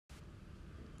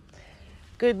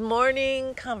Good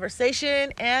morning,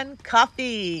 conversation, and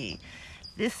coffee.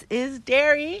 This is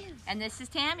Derry. And this is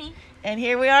Tammy. And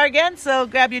here we are again, so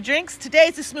grab your drinks.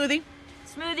 Today's a smoothie.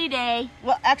 Smoothie day.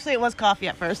 Well, actually, it was coffee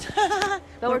at first.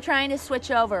 But we're trying to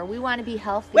switch over. We want to be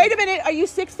healthy. Wait a minute, are you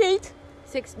 6 feet?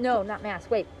 No, not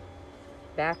mask. Wait.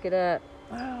 Back it up.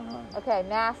 Oh. Okay,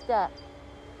 masked up.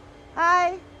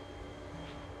 Hi.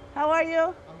 How are you?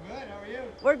 I'm good. How are you?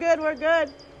 We're good. Looks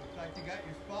like you got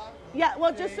your spot. Yeah,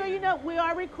 well, just so you know, we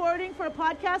are recording for a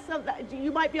podcast, so that you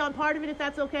might be on part of it if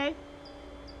that's okay.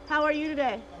 How are you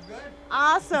today? I'm good.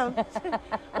 Awesome.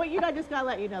 Well, I just got to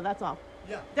let you know, that's all.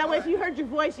 Yeah. That way, if you heard your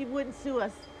voice, you wouldn't sue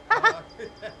us. I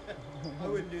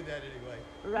wouldn't do that anyway.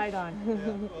 Right on. Yeah,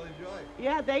 well, enjoy.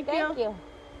 Yeah, thank you. Thank you.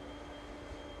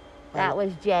 That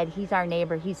was Jed. He's our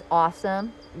neighbor. He's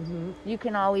awesome. Mm-hmm. You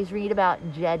can always read about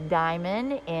Jed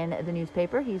Diamond in the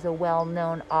newspaper. He's a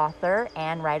well-known author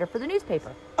and writer for the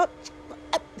newspaper. Well,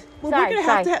 Sorry.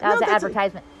 That was an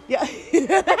advertisement. Yeah.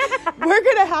 We're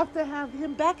going to have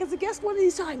him back as a guest one of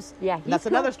these times. Yeah. That's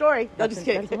another story. No, just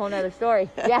kidding. That's a whole other story.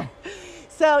 Yeah.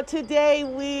 So today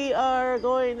we are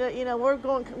going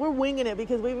to, we're winging it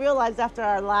because we realized after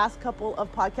our last couple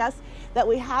of podcasts that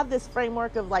we have this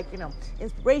framework of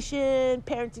inspiration,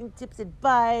 parenting tips,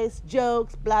 advice,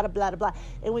 jokes, blah, blah, blah, blah.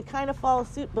 And we kind of follow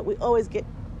suit, but we always get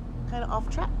kind of off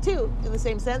track too, in the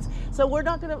same sense. So we're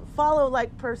not going to follow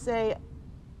per se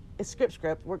a script.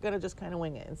 We're going to just kind of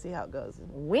wing it and see how it goes.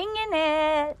 Winging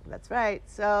it. That's right.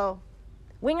 So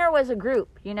Winger was a group,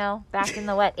 back in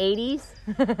the 80s?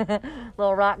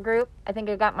 Little rock group. I think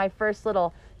I got my first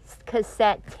little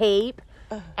cassette tape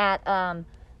at,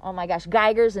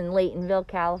 Geiger's in Laytonville,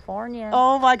 California.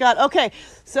 Oh my God. Okay.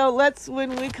 So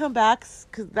when we come back,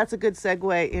 because that's a good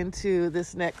segue into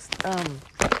this next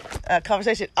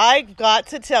conversation. I've got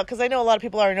to tell, because I know a lot of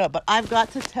people already know it, but I've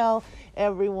got to tell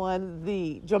everyone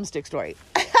the drumstick story.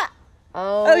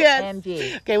 Oh, yes.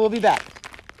 OMG. Okay, we'll be back.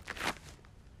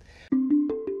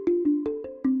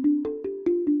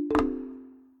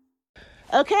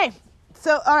 Okay,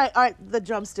 so all right, the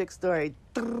drumstick story.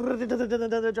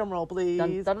 Drum roll, please.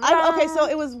 Dun, dun, dun. Okay, so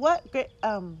it was what?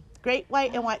 Great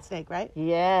white and white snake, right?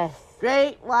 Yes.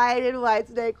 Great white and white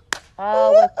snake.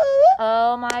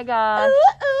 Oh my gosh.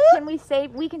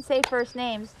 We can say first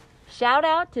names. Shout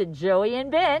out to Joey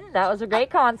and Ben. That was a great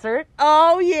concert.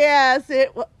 Oh yes,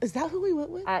 is that who we went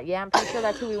with? Yeah, I'm pretty sure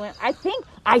that's who we went. I think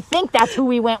that's who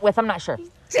we went with. I'm not sure.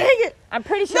 Dang it! I'm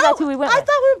pretty sure that's who we went with. I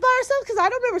thought we were by ourselves because I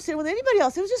don't remember sitting with anybody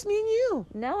else. It was just me and you.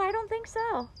 No, I don't think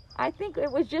so. I think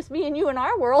it was just me and you in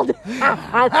our world.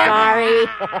 Sorry.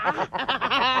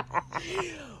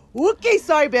 Okay,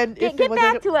 sorry, Ben. Get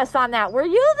back to us on that. Were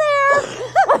you there?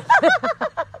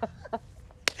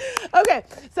 Okay,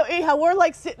 so anyhow, we're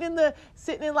sitting in I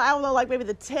don't know, maybe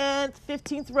the 10th,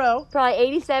 15th row. Probably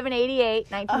 87,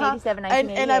 88, 1987,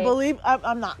 1988. And I believe,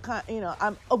 I'm not,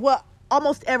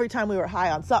 almost every time we were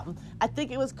high on something. I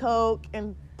think it was Coke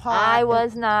and pot. I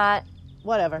was not.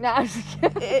 Whatever. No, I'm just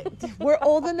kidding. We're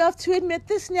old enough to admit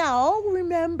this now,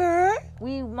 remember?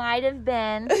 We might have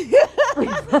been.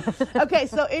 Okay,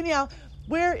 so anyhow,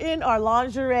 we're in our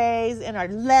lingeries and our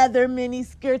leather mini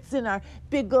skirts and our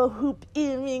big old hoop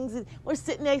earrings, and we're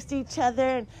sitting next to each other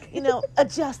and,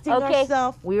 adjusting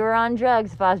ourselves. We were on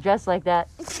drugs if I was dressed like that.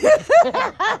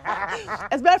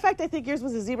 As a matter of fact, I think yours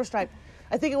was a zebra stripe.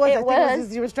 I think it was a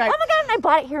zebra stripe. Oh my God, and I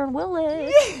bought it here in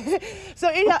Willits. So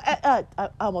anyhow, I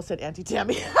almost said Auntie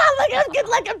Tammy.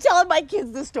 I'm telling my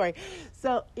kids this story.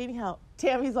 So anyhow,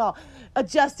 Tammy's all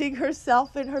adjusting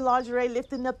herself in her lingerie,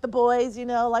 lifting up the boys,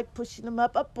 pushing them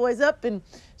up, boys up. And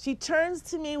she turns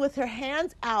to me with her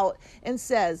hands out and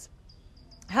says,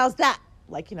 how's that?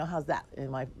 How's that?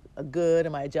 Am I good?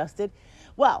 Am I adjusted?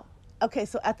 Well, okay,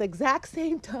 so at the exact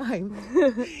same time,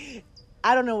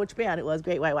 I don't know which band it was,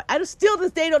 Great White. I still to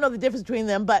this day don't know the difference between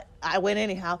them, but I went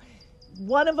anyhow.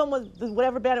 One of them was,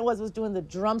 whatever band it was doing the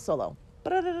drum solo.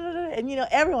 And,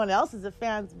 everyone else is a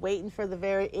fan's waiting for the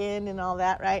very end and all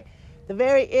that, right? The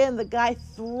very end, the guy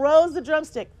throws the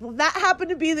drumstick. Well, that happened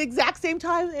to be the exact same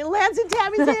time it lands in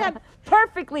Tammy's hand.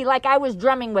 Perfectly, like I was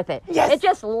drumming with it. Yes. It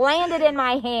just landed in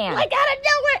my hand. Like out of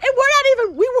nowhere.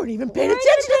 And we weren't even paying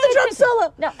attention to the drum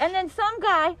solo. No, and then some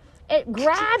guy,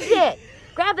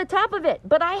 grabbed the top of it,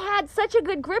 but I had such a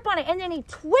good grip on it, and then he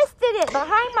twisted it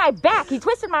behind my back. He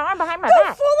twisted my arm behind my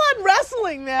back. Full on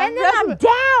wrestling, man. And then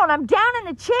I'm down in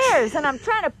the chairs, and I'm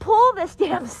trying to pull this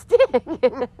damn stick.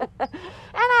 And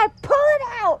I pull it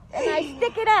out, and I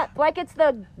stick it up like it's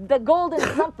the golden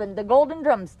something, the golden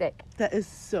drumstick. That is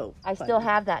so I funny. still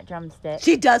have that drumstick.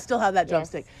 She does still have that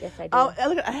drumstick. Yes, I do. Oh,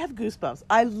 look, I have goosebumps.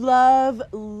 I love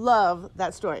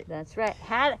that story. That's right.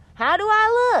 How do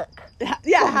I look?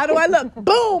 Yeah, how do I look?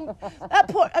 Boom! That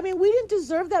poor, I mean, we didn't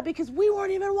deserve that because we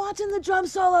weren't even watching the drum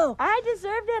solo. I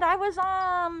deserved it. I was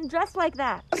dressed like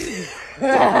that.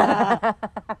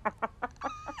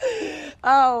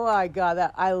 Oh my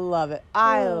God, I love it.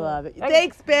 I love it.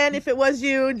 Thanks, Ben, if it was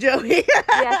you, Joey.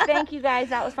 Yeah, thank you guys.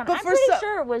 That was fun. But I'm for pretty some-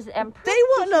 sure it was. They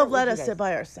wouldn't have let us sit sit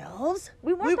by ourselves.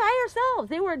 We weren't by ourselves.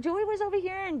 Joey was over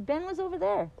here and Ben was over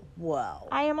there. Wow.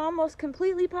 I am almost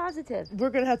completely positive. We're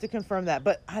going to have to confirm that,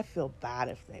 but I feel bad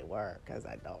if they were because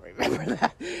I don't remember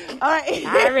that. All right.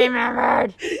 I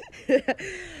remembered.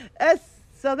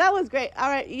 So that was great. All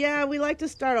right. Yeah, we like to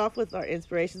start off with our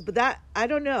inspirations, but that, I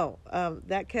don't know.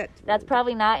 That can't. That's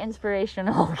probably not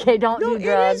inspirational. Okay, don't No, do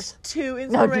drugs. it is too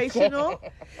inspirational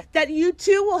that you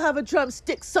too will have a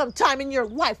drumstick sometime in your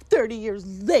life 30 years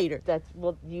later.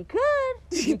 You could.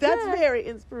 You That's could. very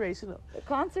inspirational. The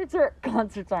concerts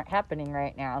aren't happening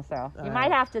right now, so you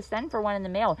might have to send for one in the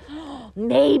mail.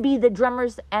 Maybe the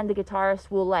drummers and the guitarists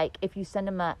will, like, if you send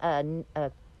them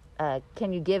a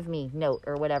can you give me note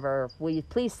or whatever, will you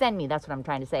please send me, that's what I'm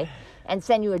trying to say, and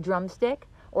send you a drumstick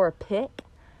or a pick.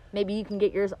 Maybe you can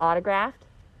get yours autographed.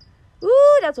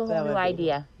 Ooh, that's a whole new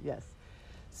idea. Yes.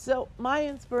 So my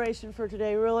inspiration for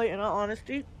today, really, in all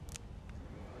honesty,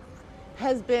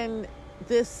 has been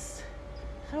this,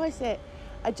 how do I say it?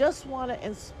 I just want to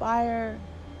inspire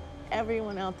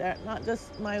everyone out there, not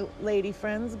just my lady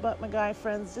friends, but my guy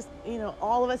friends, just,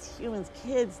 all of us humans,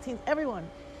 kids, teens, everyone,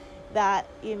 that,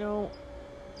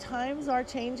 times are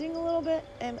changing a little bit,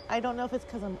 and I don't know if it's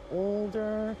because I'm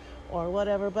older or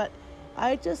whatever, but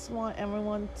I just want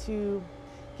everyone to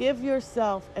give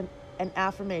yourself an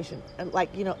affirmation, and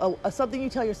something you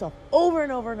tell yourself over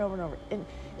and over and over and over. And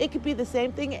it could be the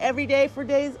same thing every day for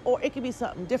days, or it could be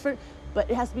something different, but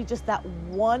it has to be just that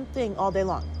one thing all day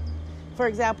long. For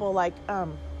example,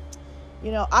 I'm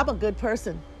a good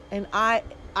person, and I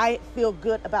feel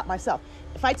good about myself.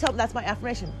 If I tell them that's my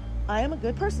affirmation, I am a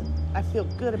good person. I feel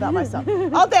good about myself.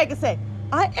 All day I can say,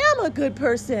 I am a good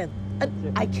person.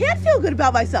 I can't feel good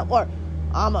about myself. Or,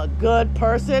 I'm a good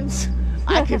person.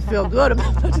 I can feel good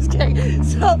about myself. Just kidding.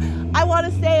 So I want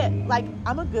to say it like,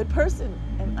 I'm a good person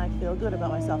and I feel good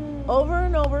about myself. Over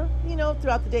and over,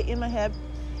 throughout the day in my head.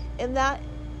 And that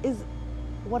is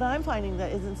what I'm finding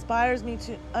that inspires me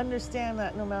to understand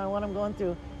that no matter what I'm going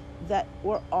through, that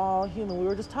we're all human. We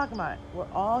were just talking about it.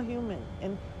 We're all human.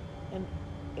 And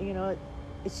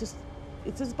it's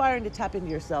inspiring to tap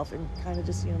into yourself and kind of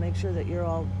just, make sure that you're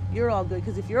all good.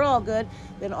 Because if you're all good,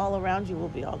 then all around you will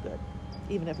be all good,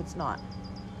 even if it's not.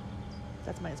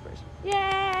 That's my inspiration.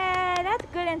 Yeah, that's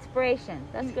good inspiration.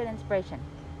 That's good inspiration.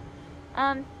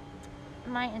 My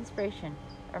inspiration,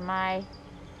 or my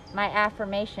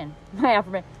affirmation,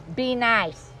 be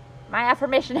nice. My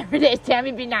affirmation every day is,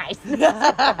 Tammy, be nice.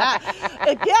 Yeah,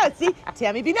 see,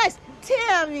 Tammy, be nice.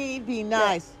 Tammy, be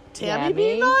nice. Tammy,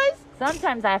 be nice.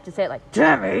 Sometimes I have to say it like,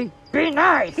 Tammy, be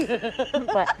nice.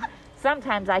 But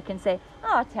sometimes I can say,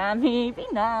 oh, Tammy, be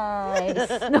nice.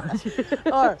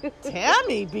 Or,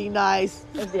 Tammy, be nice.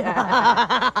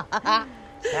 Yeah.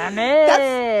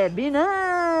 Tammy, be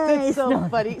nice. That's so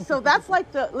funny. So that's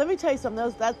like let me tell you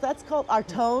something. That's called our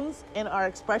tones and our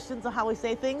expressions of how we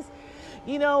say things.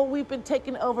 We've been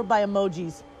taken over by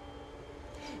emojis.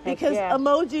 Because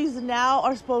emojis now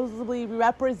are supposedly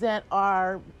represent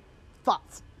our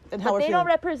thoughts and how we're feeling. But they feeling. don't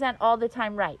represent all the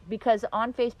time right. Because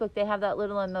on Facebook, they have that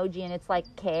little emoji, and it's like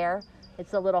care.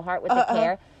 It's a little heart with the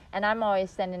care. And I'm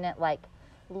always sending it like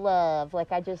love.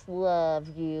 Like, I just love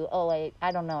you. Oh,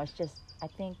 I don't know. It's just, I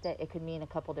think that it could mean a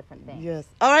couple different things. Yes.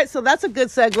 All right. So that's a good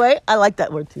segue. I like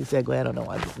that word too, segue. I don't know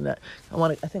why I'm doing that.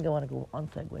 I think I want to go on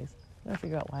segues. I gotta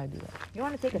figure out why I do that. You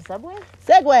want to take a subway?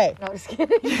 Segue. No, just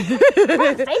kidding.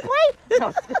 Safeway?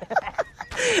 No, just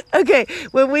kidding. Okay.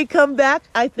 When we come back,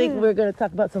 I think we're going to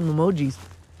talk about some emojis.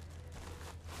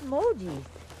 Emojis.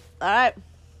 All right.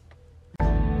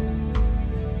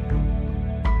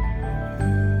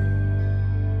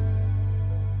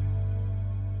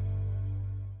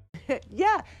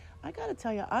 Yeah. I got to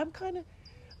tell you,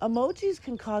 emojis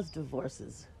can cause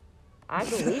divorces. I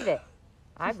believe it.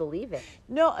 I believe it.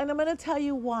 No, and I'm going to tell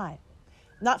you why.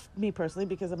 Not me personally,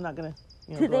 because I'm not going to.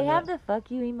 Do they have the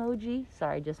fuck you emoji?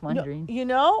 Sorry, just wondering.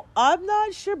 No, I'm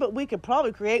not sure, but we could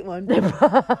probably create one.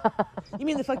 You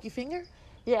mean the fuck you finger?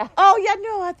 Yeah. Oh, yeah,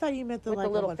 no, I thought you meant the With the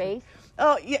little face?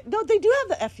 Oh, yeah. No, they do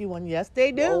have the FU one. Yes,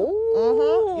 they do.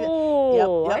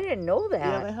 Oh, Yep. I didn't know that.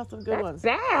 Yeah, they have some good ones.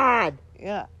 Bad.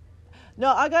 Yeah. No,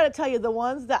 I got to tell you, the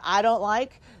ones that I don't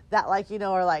like, that are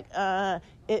like,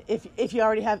 if you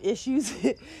already have issues,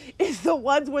 it's the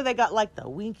ones where they got like the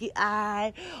winky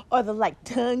eye or the like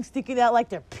tongue sticking out like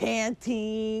they're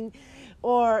panting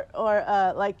or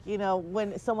like, you know,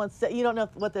 when someone you don't know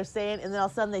what they're saying, and then all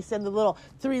of a sudden they send the little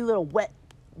 3 little wet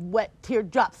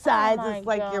teardrop sides. my It's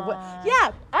like you're gosh.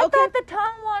 yeah. I okay. thought the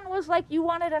tongue one was like you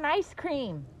wanted an ice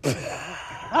cream.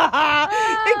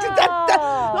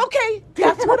 Okay,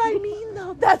 that's what I mean,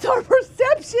 though. That's our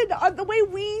perception on the way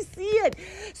we see it.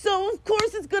 So of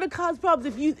course it's gonna cause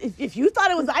problems if you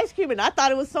thought it was ice cream and I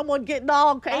thought it was someone getting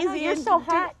all crazy. Oh, you're and so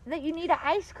hot that you need an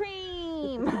ice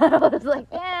cream. I was like,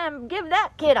 damn, give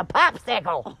that kid a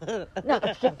popsicle. No,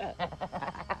 just kidding.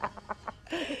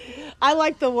 I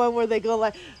like the one where they go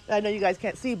like, I know you guys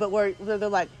can't see, but where they're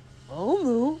like, oh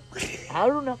no. I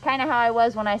don't know. Kind of how I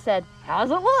was when I said,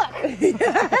 how's it look?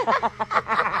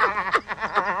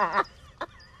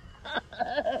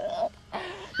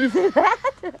 You see that?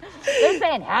 They're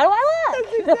saying, how do I look?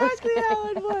 That's exactly how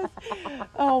it was.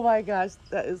 Oh my gosh,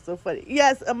 that is so funny.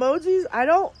 Yes, emojis,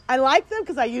 I like them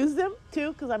because I use them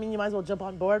too, because I mean, you might as well jump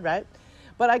on board, right?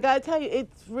 But I gotta tell you,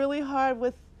 it's really hard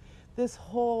with this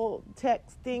whole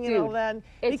texting and all Dude, that.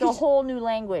 It's a whole new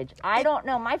language. I don't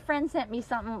know. My friend sent me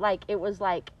something like it was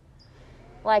like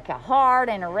a heart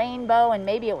and a rainbow, and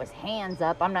maybe it was hands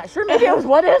up. I'm not sure. Maybe it was,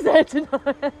 what is it?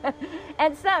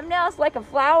 And something else like a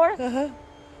flower. Uh-huh.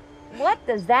 What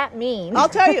does that mean? I'll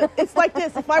tell you, it's like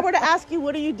this. If I were to ask you,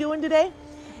 what are you doing today?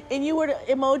 And you were to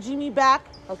emoji me back,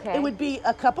 Okay. it would be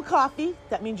a cup of coffee.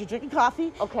 That means you're drinking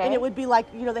coffee. Okay. And it would be like,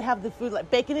 you know, they have the food like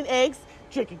bacon and eggs,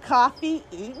 drinking coffee,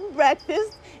 eating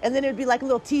breakfast. And then it would be like a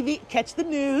little TV, catch the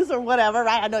news or whatever,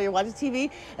 right? I know you're watching TV.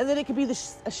 And then it could be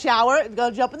a shower, and go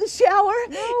jump in the shower. No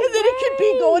and then it could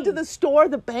be way. going to the store,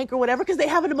 the bank or whatever, because they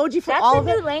have an emoji for That's all a of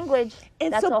new it. language.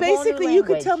 And That's a so whole new basically you could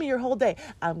language. tell me your whole day.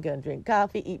 I'm going to drink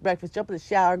coffee, eat breakfast, jump in the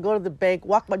shower, go to the bank,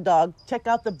 walk my dog, check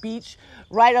out the beach,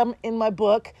 write them in my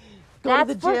book, go to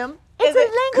the gym. It's and then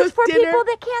a language cook for dinner. people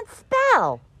that can't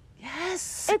spell.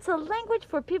 Yes. It's a language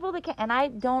for people that can't. And I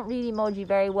don't read emoji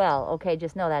very well. Okay,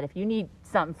 just know that. If you need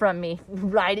something from me,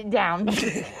 write it down.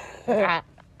 Because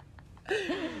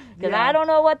I don't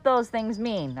know what those things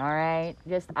mean, all right?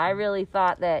 I really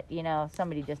thought that, you know,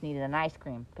 somebody just needed an ice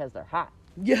cream because they're hot.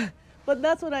 Yeah. But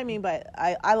that's what I mean by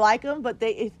I like them, but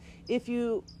if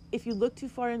you look too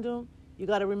far into them, you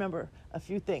got to remember a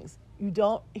few things. You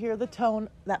don't hear the tone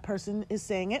that person is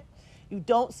saying it. You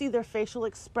don't see their facial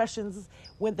expressions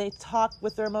when they talk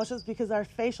with their emotions, because our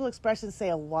facial expressions say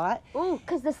a lot. Ooh,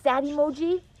 because the sad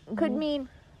emoji could mean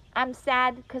I'm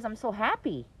sad because I'm so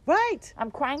happy. Right. I'm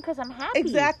crying because I'm happy.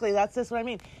 Exactly. That's just what I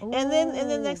mean. And then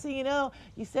Ooh. next thing you know,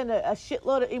 you send a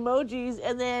shitload of emojis,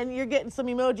 and then you're getting some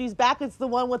emojis back. It's the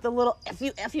one with the little F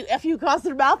you across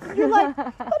their mouth. And you're like,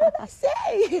 what did I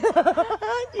say?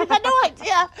 You had no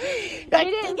idea. You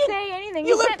didn't say anything.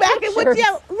 You look sent back pictures.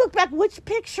 look back. Which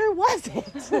picture was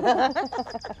it?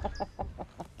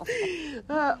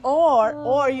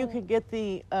 Or you could get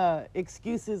the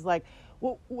excuses like,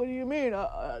 well, what do you mean?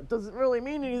 Doesn't really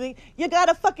mean anything. You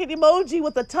got a fucking emoji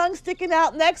with the tongue sticking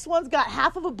out. Next one's got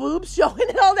half of a boob showing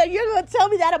and all that. You're going to tell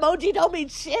me that emoji don't mean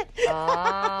shit?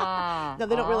 Ah. No,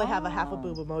 they don't really have a half a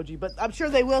boob emoji, but I'm sure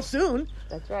they will soon.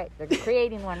 That's right. They're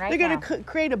creating one right They're now. going to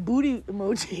create a booty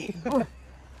emoji.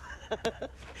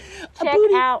 Check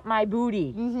booty. out my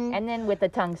booty. And then with the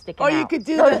tongue sticking Or out. you could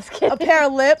do No, just a kidding. pair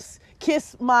of lips.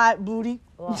 Kiss my booty.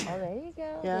 Well, oh, there you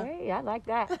go. Yeah. Yeah, I like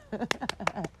that.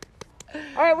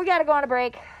 All right, we got to go on a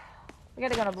break.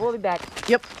 We'll be back.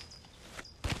 Yep.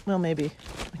 Well, maybe.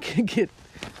 I can get.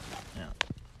 Yeah.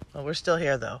 Well, we're still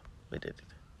here, though. We did it.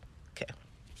 Okay.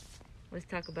 Let's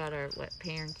talk about our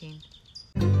parenting.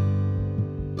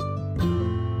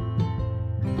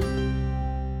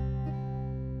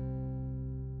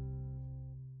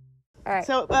 All right.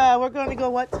 So we're going to go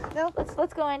what now?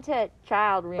 Let's go into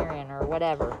child rearing or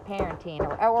whatever, parenting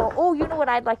or oh, you know what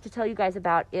I'd like to tell you guys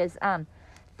about is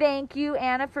thank you,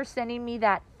 Anna, for sending me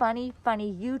that funny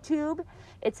YouTube.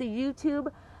 It's a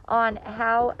YouTube on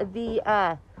how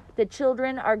the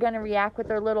children are going to react with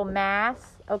their little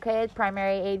masks. Okay,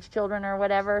 primary age children or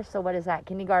whatever. So what is that?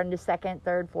 Kindergarten to second,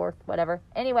 third, fourth, whatever.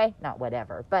 Anyway, not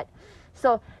whatever, but.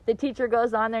 So the teacher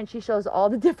goes on there and she shows all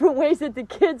the different ways that the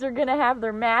kids are going to have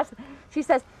their mask. She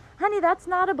says, honey, that's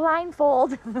not a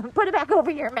blindfold. Put it back over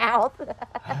your mouth.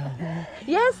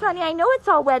 Yes, honey, I know it's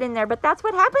all wet in there, but that's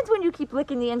what happens when you keep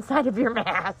licking the inside of your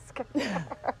mask.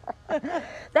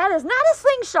 That is not a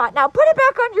slingshot. Now put it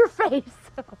back on your face.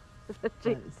 So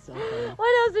funny.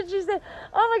 What else did she say?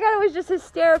 Oh my God, it was just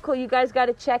hysterical. You guys got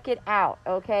to check it out,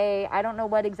 okay? I don't know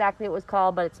what exactly it was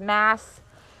called, but it's masks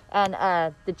and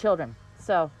the children.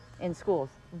 So, in schools.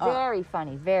 Very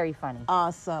funny, very funny.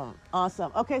 Awesome.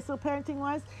 Okay, so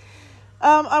parenting-wise,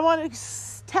 I want to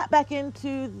tap back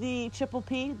into the Triple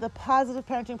P, the Positive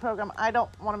Parenting Program. I don't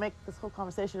want to make this whole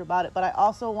conversation about it, but I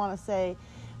also want to say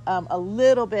a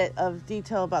little bit of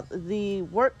detail about the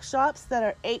workshops that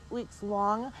are 8 weeks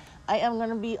long. I am going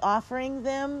to be offering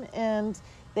them, and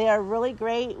they are really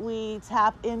great. We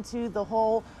tap into the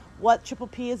whole what Triple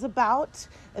P is about,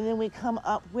 and then we come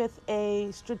up with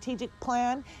a strategic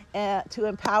plan to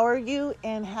empower you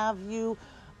and have you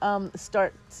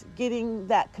start getting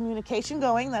that communication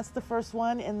going. That's the first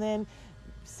one. And then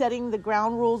setting the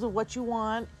ground rules of what you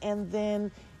want. And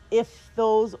then if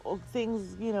those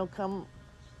things, come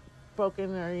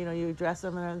broken, or, you address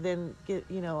them, and then get,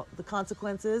 the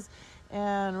consequences,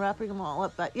 and wrapping them all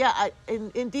up. But yeah,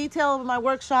 in detail of my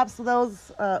workshops,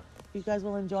 those, you guys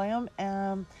will enjoy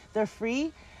them. They're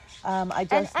free. And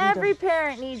every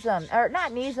parent needs them, or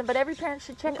not needs them, but every parent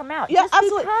should check them out. Yeah, just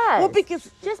absolutely.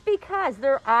 Just because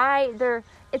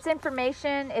it's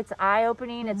information, it's eye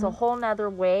opening, it's a whole nother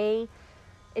way.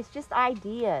 It's just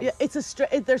ideas.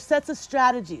 Yeah, there's sets of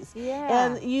strategies. Yeah.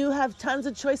 And you have tons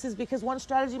of choices, because one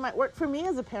strategy might work for me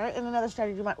as a parent, and another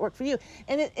strategy might work for you.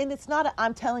 And it's not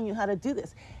I'm telling you how to do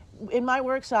this. In my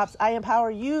workshops, I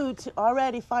empower you to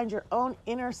already find your own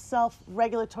inner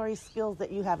self-regulatory skills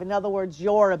that you have. In other words,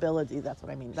 your ability. That's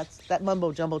what I mean. That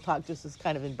mumbo-jumbo talk just is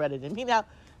kind of embedded in me now.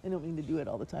 I don't mean to do it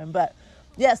all the time. But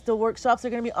yes, the workshops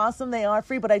are going to be awesome. They are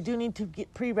free, but I do need to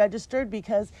get pre-registered,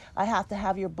 because I have to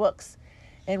have your books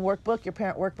and workbook, your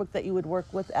parent workbook that you would work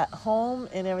with at home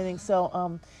and everything.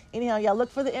 So anyhow, yeah, look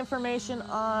for the information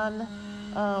on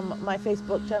my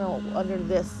Facebook channel under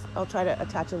this. I'll try to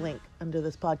attach a link under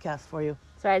this podcast for you.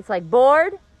 So it's like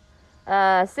bored,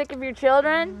 sick of your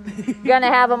children, gonna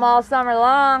have them all summer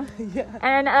long,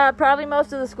 and probably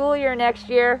most of the school year next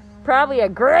year. Probably a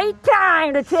great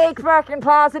time to take fucking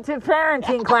positive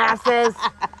parenting classes.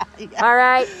 All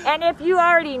right, and if you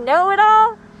already know it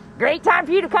all, great time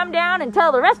for you to come down and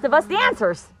tell the rest of us the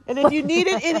answers. And if you need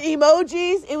it in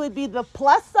emojis, it would be the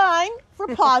plus sign for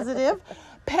positive.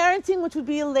 Parenting, which would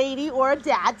be a lady or a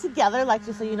dad together, like,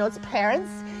 just so you know, it's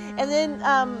parents. And then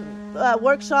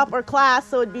workshop or class,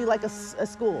 so it'd be like a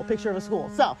school, a picture of a school.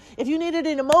 So if you need it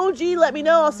in emoji, let me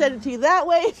know. I'll send it to you that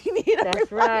way if you need it.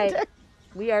 That's right.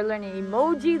 We are learning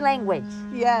emoji language.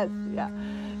 Yes, yeah.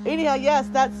 Anyhow, yes,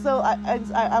 that's so,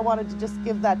 I wanted to just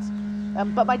give that.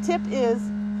 But my tip is,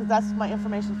 because that's my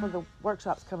information for the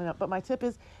workshops coming up. But my tip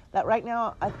is that right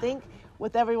now, I think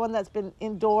with everyone that's been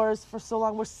indoors for so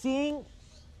long, we're seeing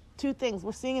two things.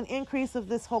 We're seeing an increase of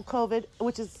this whole COVID,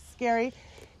 which is scary,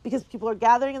 because people are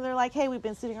gathering and they're like, hey, we've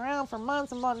been sitting around for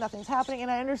months and months, nothing's happening. And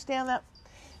I understand that.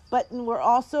 But we're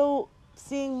also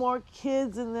seeing more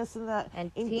kids and this and that.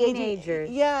 And teenagers.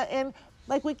 Yeah, and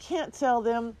like we can't tell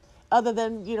them other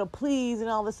than, please and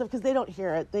all this stuff, because they don't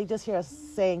hear it. They just hear us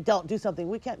saying, don't do something.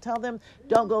 We can't tell them,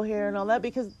 don't go here and all that,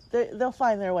 because they'll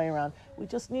find their way around. We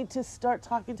just need to start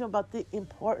talking to them about the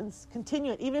importance.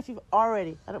 Continue it, even if you've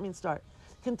already, I don't mean start,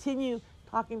 continue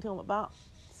talking to them about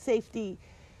safety,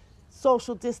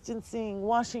 social distancing,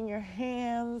 washing your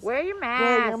hands. Wear your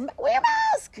mask. Wear your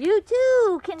mask. You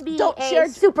too can be a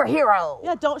superhero.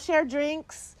 Yeah, don't share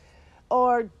drinks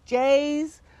or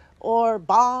J's or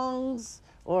bongs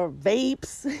or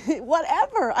vapes,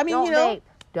 whatever. I mean, Vape.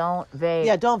 Don't vape.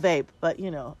 Yeah, don't vape. But,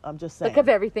 I'm just saying. Look up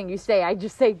everything you say. I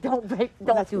just say don't vape.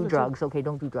 Don't do drugs. Okay,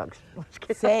 don't do drugs.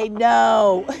 Say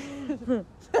no.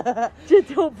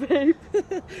 Just don't vape.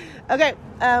 Okay,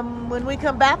 when we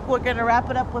come back, we're going to wrap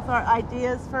it up with our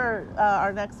ideas for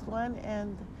our next one.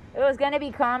 And it was going to be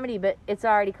comedy, but it's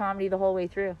already comedy the whole way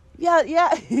through. Yeah.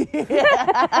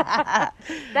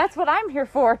 That's what I'm here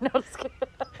for. No, just kidding.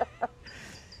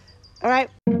 All right.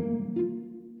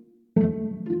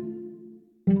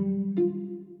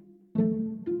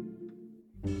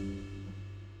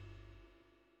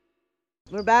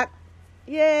 We're back.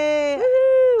 Yay.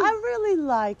 Woohoo. I really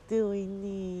like doing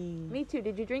these. Me too.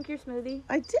 Did you drink your smoothie?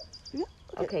 I did. Yeah.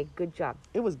 Okay, good job.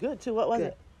 It was good too. What was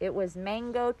it? It was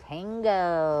mango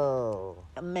tango.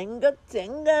 A mango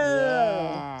tango.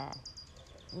 Yeah.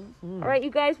 Mm-hmm. All right,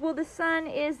 you guys. Well, the sun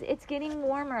it's getting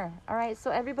warmer. All right,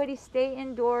 so everybody stay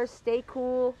indoors, stay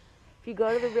cool. If you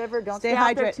go to the river, don't stay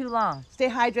out there too long. Stay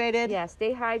hydrated. Yeah,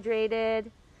 stay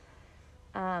hydrated.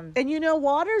 And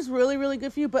water's really, really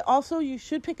good for you, but also you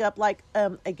should pick up like a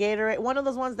Gatorade, one of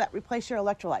those ones that replace your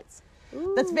electrolytes.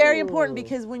 Ooh. That's very important,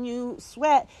 because when you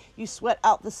sweat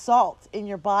out the salt in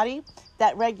your body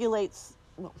that regulates,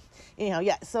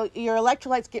 so your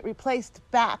electrolytes get replaced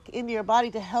back into your body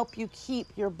to help you keep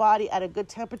your body at a good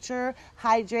temperature,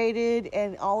 hydrated,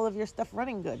 and all of your stuff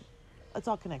running good. It's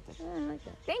all connected. I like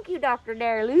that. Thank you, Dr.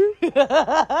 Darlou.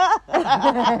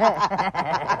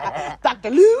 Dr.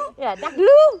 Lou. Yeah, Dr.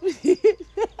 Lou.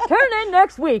 Turn in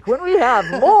next week when we have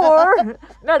more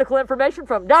medical information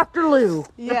from Dr. Lou.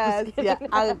 Yes, yeah.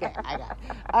 I got it.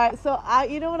 All right, so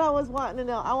you know what I was wanting to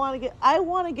know? I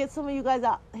want to get some of you guys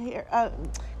out here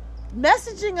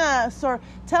messaging us or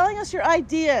telling us your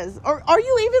ideas. Or are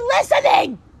you even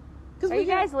listening? Are you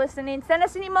guys listening? Send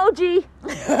us an emoji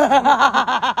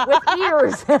with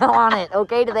ears on it.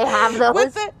 Okay? Do they have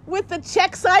those? With the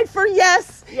check sign for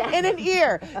yes in an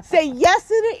ear. Say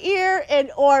yes in an ear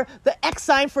or the X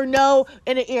sign for no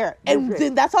in an ear. And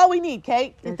then that's all we need,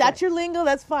 Kate. If that's your lingo,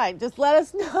 that's fine. Just let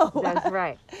us know. That's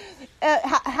right.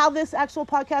 How this actual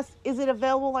podcast, is it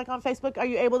available like on Facebook? Are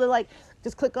you able to like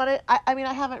just click on it? I mean,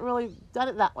 I haven't really done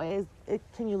it that way.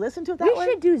 Can you listen to it that way?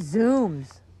 We should do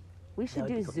Zooms. We should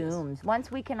do Zooms. Once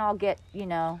we can all get,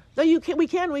 No, we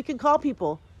can call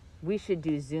people. We should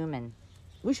do Zooming.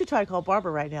 We should try to call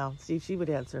Barbara right now, see if she would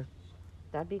answer.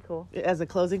 That'd be cool. As a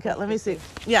closing cut. Let me see.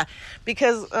 Yeah,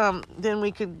 because then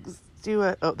we could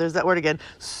do there's that word again.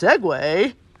 Segue.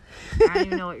 I don't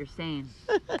even know what you're saying.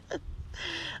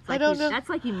 I don't know. That's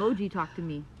like emoji talk to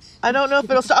me. I don't know if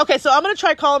it'll start. Okay, so I'm going to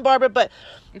try calling Barbara, but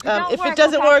if it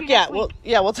doesn't work,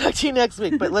 we'll talk to you next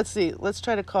week. But let's see. Let's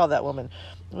try to call that woman.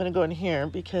 I'm going to go in here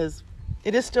because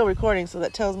it is still recording, so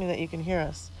that tells me that you can hear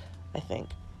us, I think.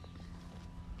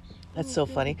 That's so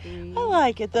funny. I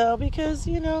like it, though, because,